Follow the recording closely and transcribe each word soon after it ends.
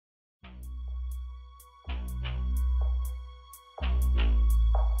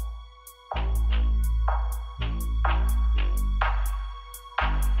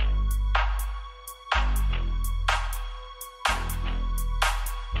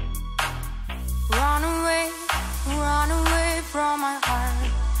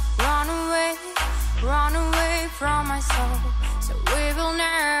soul. So we will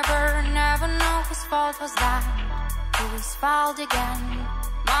never, never know whose fault was that. Whose fault again?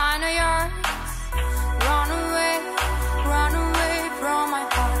 Mine or yours? Run away from my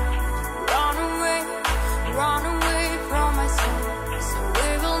heart. Run away from my soul. So we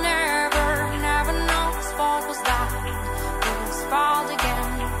will never, never know whose fault was that. Whose fault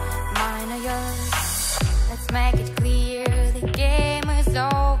again? Mine or yours? Let's make it clear, the game is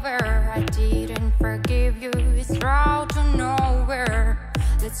over. I didn't forgive you, it's route to nowhere.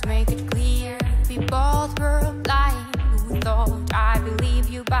 Let's make it clear, we both were lying. Who thought I believed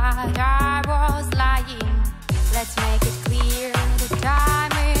you, but I was lying. Let's make it clear, the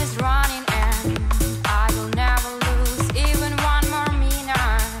time is running and I will never lose even one more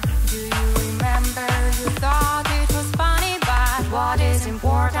minute. Do you remember, you thought it was funny, but what is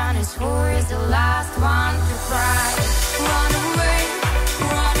important is who is the last one to cry. Run away,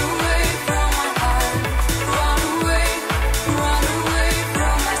 run away.